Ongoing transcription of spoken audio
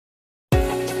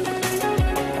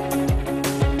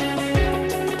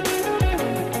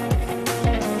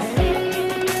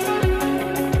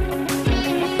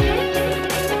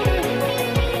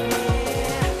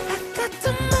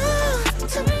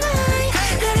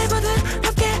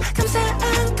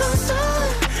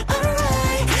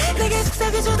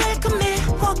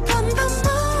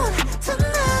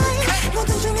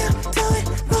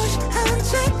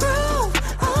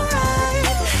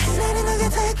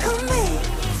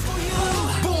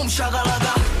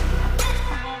shakalaka.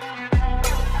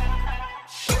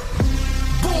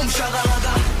 Boom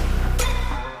shakalaka.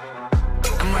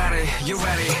 I'm ready, you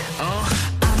ready?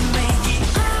 I'm making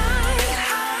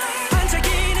high.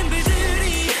 반짝이는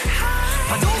별들이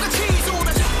파도같이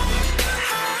쏟아져.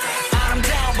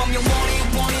 아름다운 밤 영원히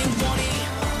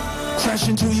Crash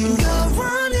into you. Go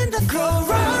running the go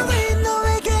running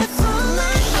너에게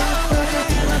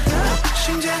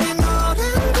심장이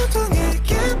너는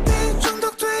고통일게 돼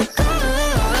중독될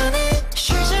거라니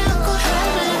쉬지 않고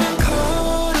헤매는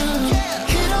걸음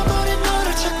잃어버린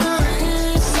너를 찾고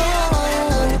있어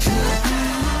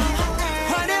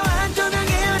화려한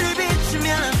조명에 비추면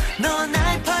너와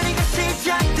나의 파리가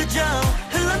시작되죠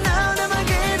흘러나온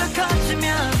음악을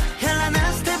거치면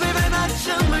현란한 스텝을 밟아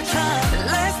춤을 춰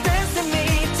Let's dance with me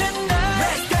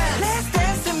tonight Let's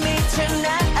dance with me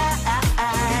tonight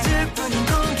잊을 뿐인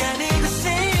공간이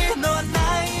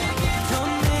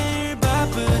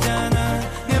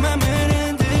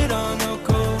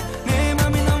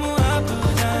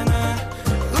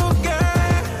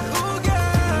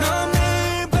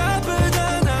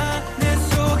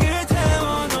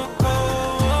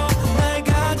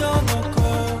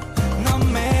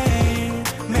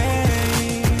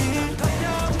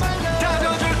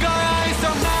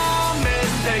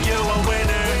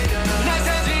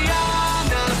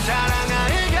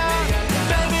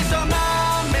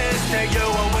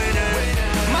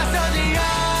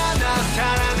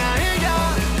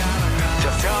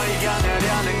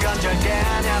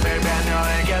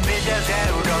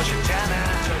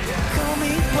Call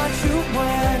me what you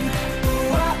want.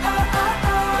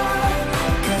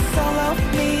 Cause all of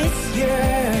me is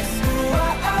yours.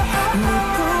 네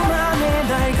품 안에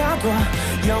날 가둬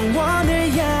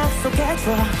영원을 약속해줘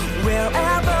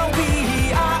Wherever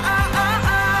we are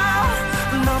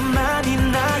너만이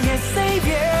나의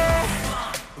savior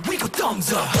We go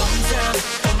thumbs up Thumbs up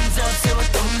Thumbs up 세워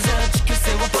thumbs up 지켜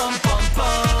세워 bum bum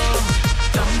bum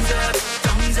Thumbs up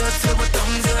Thumbs up 세워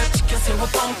thumbs up 지켜 세워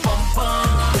bum bum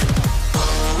bum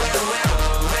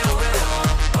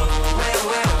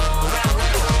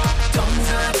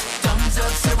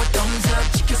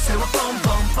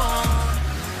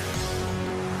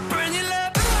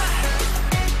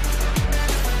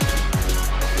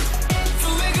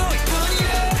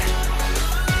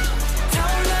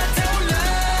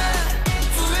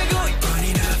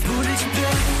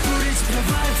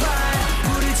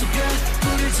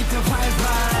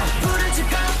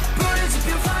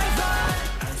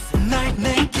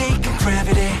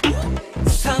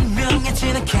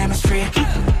선명해지는 chemistry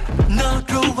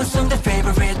너로 완성된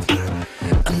favorite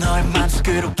너의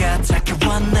맘속으로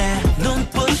가득해왔네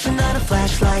눈부신 나는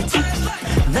flashlight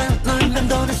난 널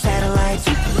맴도는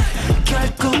satellite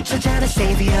결국 찾아낸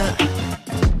savior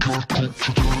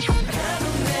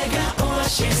내가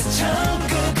오아시스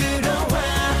천국으로 와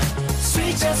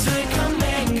Sweet just like a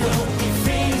mango It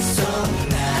feels so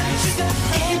nice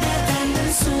입에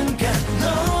닿는 순간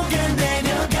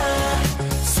녹아내려가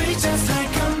Sweet just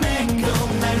like a mango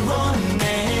날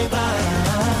원해봐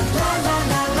La la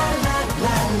la la la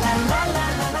la la la la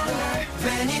la la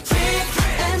When it drip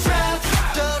and drop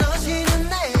떨어지는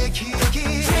나의 기억이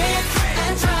Drip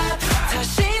and drop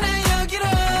다시 날 여기로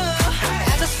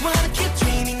I just wanna keep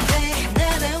dreaming babe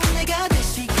나다운 내가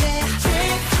되시게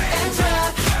Drip and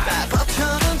drop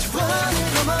마법처럼 주원을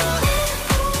넘어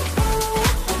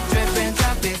Drip and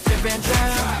drop it drip and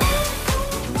drop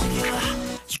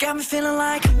You got me feeling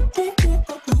like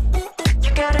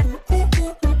You got it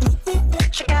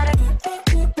She got it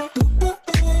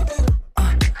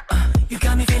You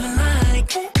got me feeling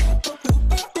like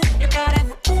You got it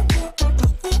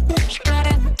She got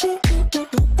it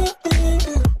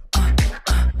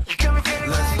You got me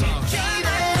feeling like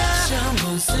처음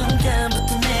본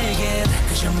순간부터 내게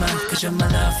그저만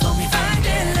love for me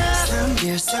baby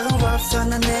숨길 수 없어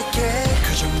난 내게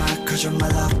그저 my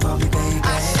love for me baby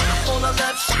All the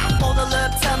love shot all the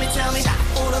love tell me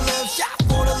all the love shot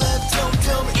all the love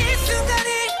tell me 이 순간이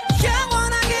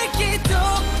영원하게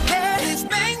기도해 It's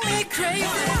make me crazy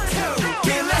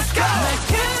Okay let's go 날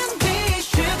candy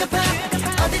sugar pop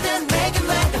어디든 내게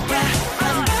맡겨봐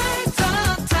한 발 더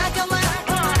다가와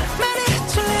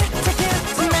말해줄래 take it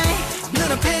tonight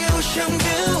눈앞에 오션뷰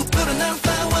푸른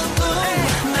flower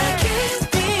moon 날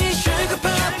candy sugar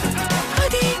pop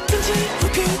어디든지 we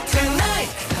could tonight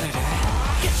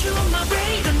Get you on my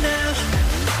radar now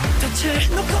덫을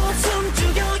놓고 숨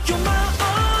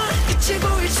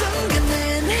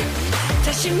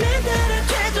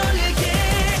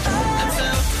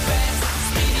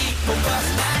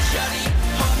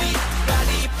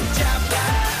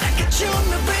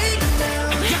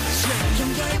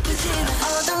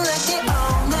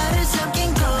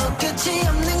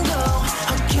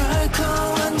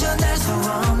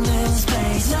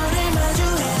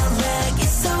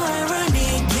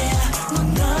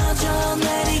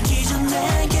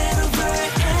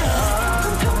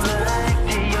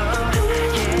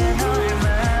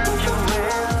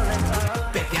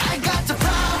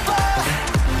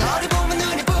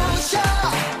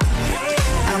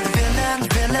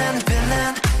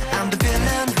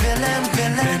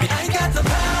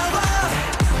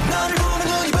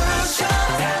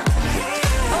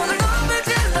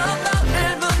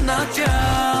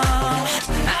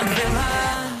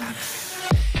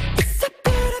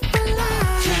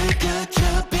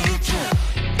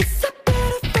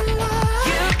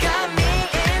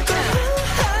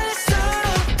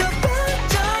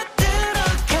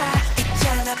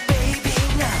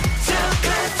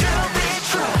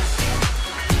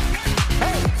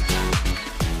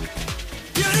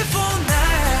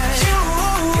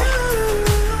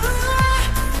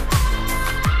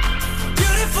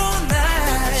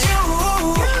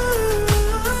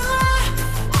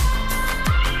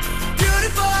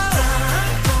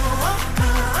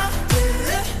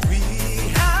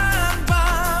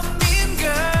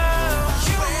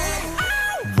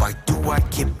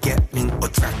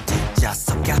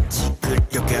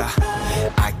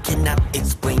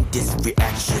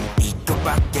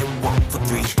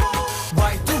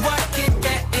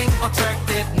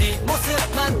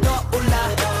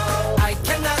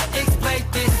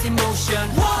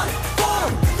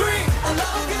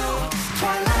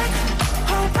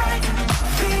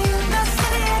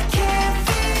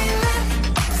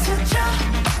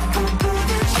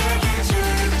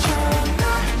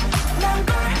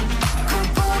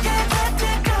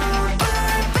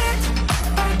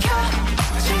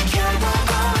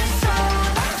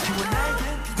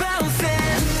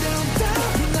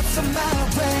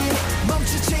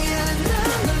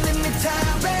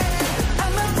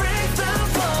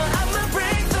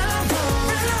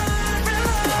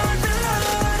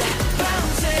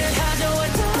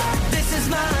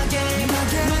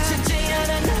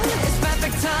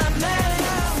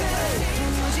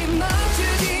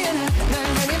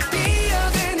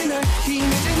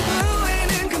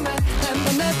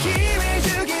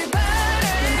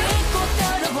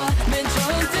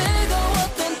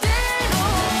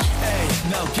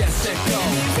get set go.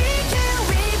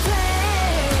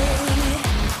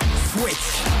 Switch.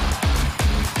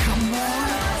 Come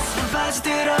on.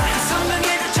 빠져들어.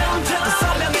 선명해져 점점. 더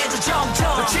선명해져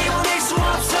점점. 널 지워낼 수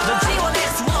없어. 널 지워낼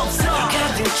수 없어.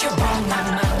 가득혀봐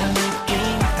나는 만난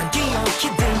느낌. 난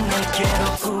기억이 든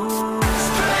내게로.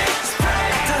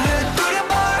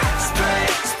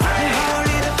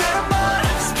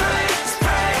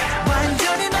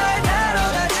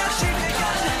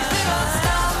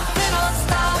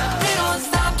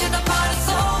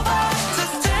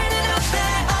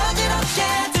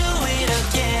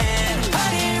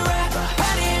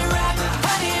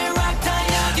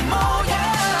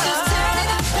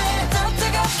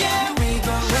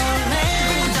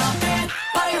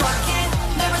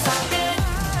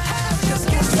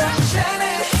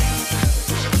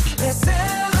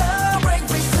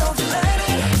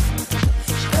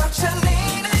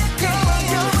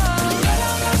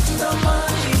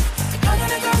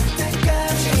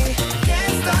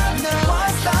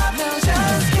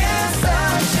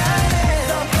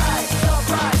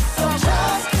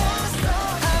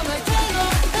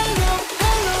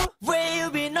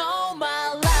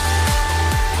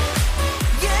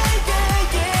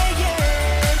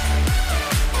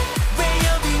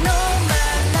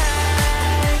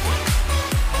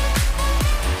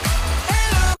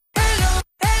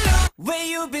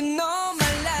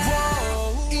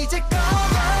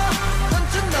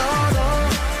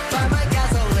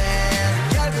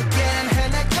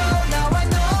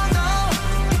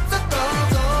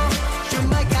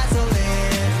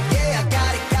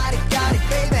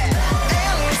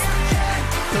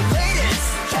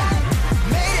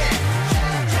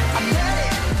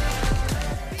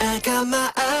 Got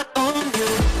my eye on you.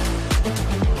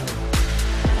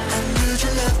 I need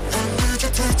your love, I need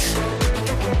your touch.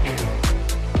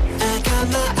 I got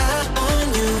my eye on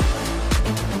you.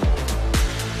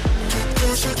 깊게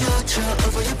켜져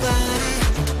over your body.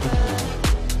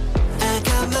 I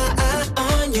got my eye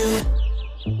on you.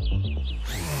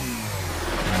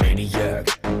 Maniac,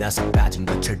 나서 빠진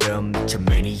것처럼 미쳐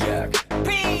maniac.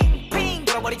 핑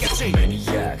돌아버리겠지.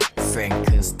 Maniac,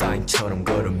 Frankenstein처럼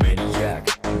걸어 maniac.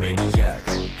 Maniac,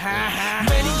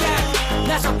 Maniac,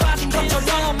 나서 빠진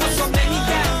것처럼 무서워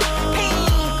Maniac.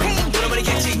 핑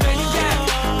돌아버리겠지 Maniac.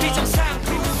 비정상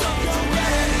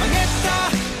망했다.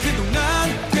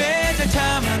 그동안 꽤 잘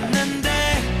참았는데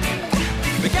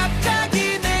왜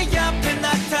갑자기 내 앞에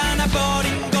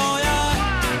나타나버린 거야.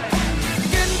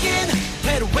 끈긴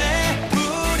회로에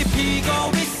불이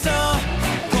피고 있어.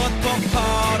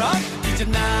 꽃봉처럼 이제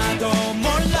나도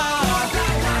몰라.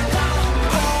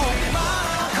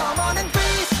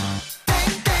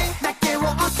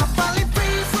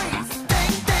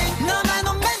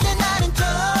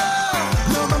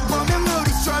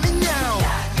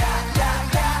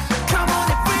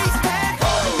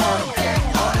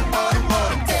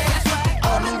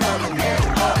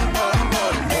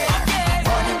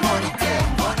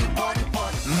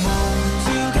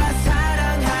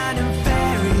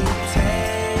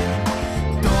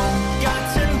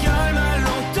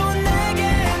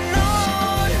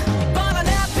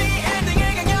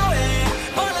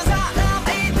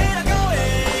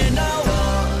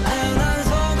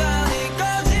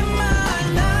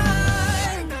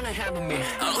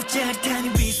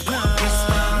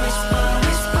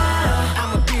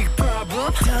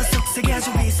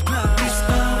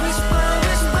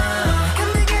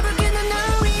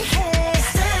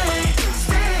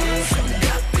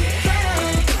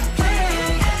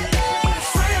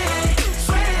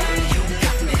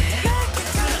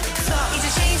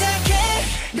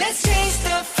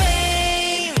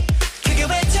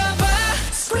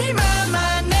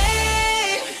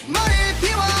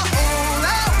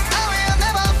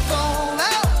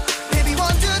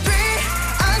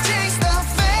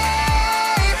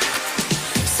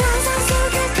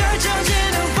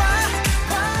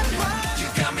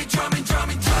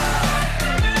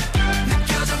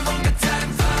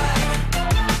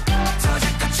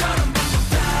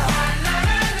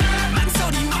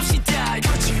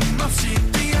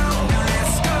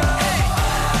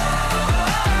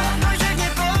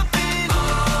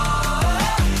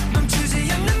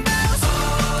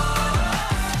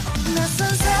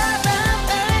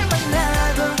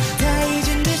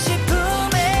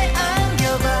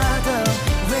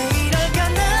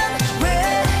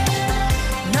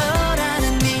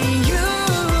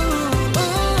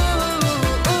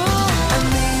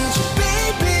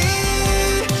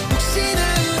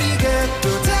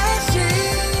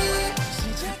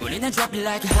 Drop it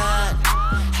like hot,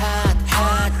 hot,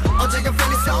 hot. 어제가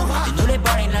feeling so hot. 네 눈에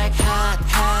burning like hot,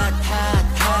 hot, hot,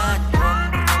 hot.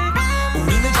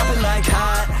 우리는 drop it like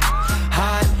hot.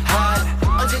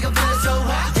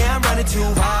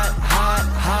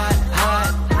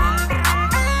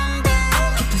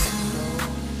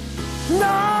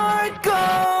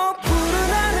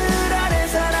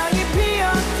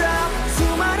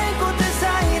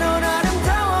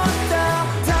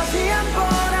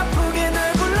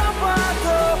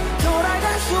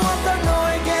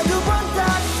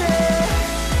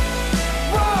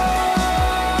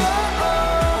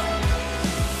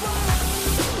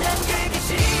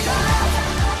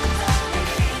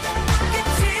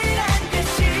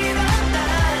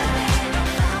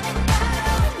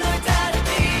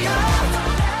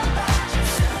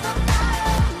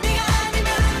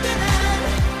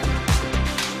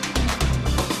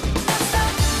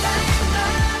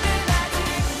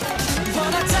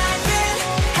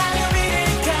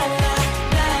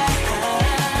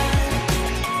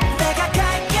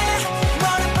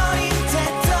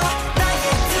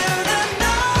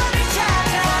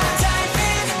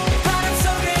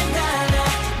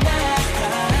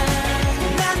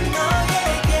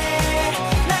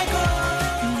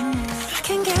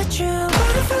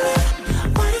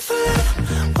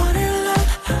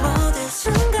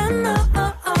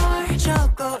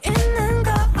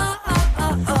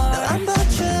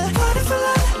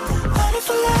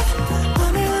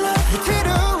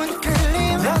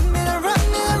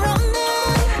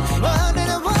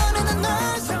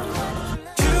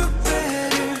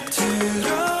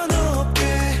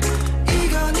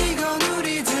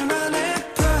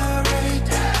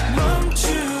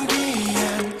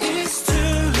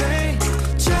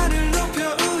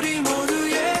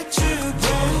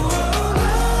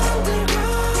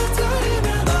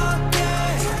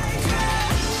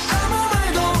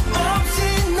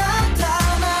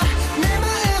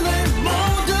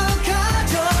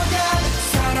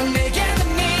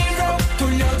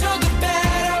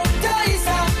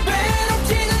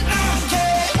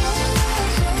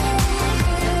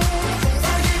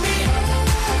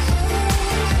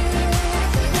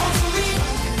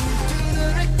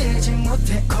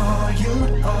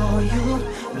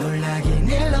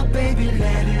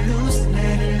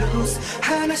 close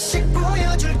하나씩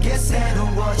보여줄게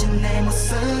새로워진 내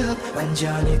모습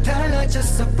완전히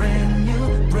달라졌어 brand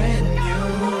new brand new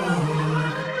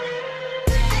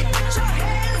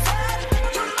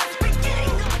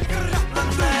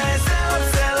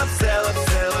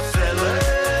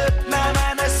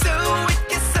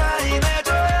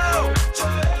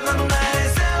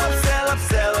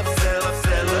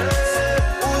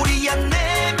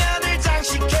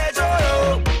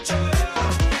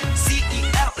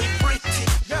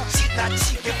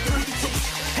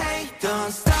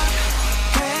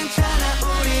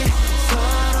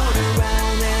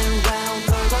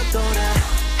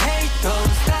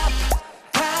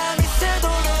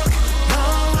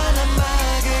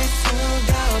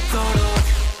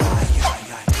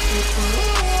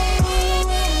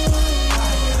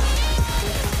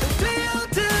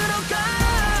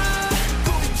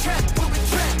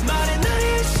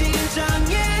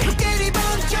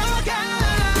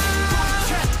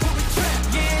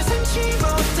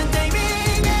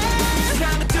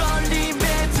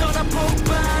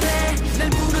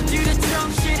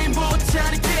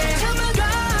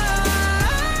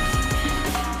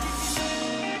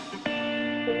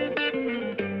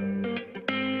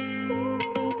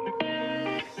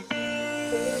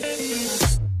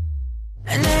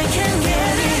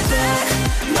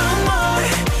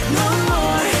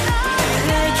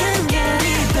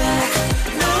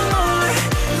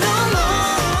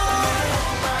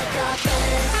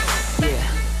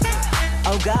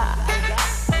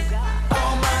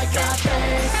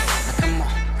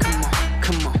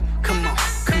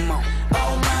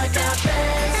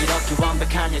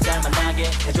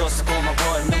해줘서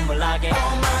고마워 눈물 나게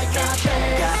Oh my god,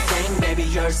 babe God dang baby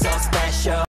you're so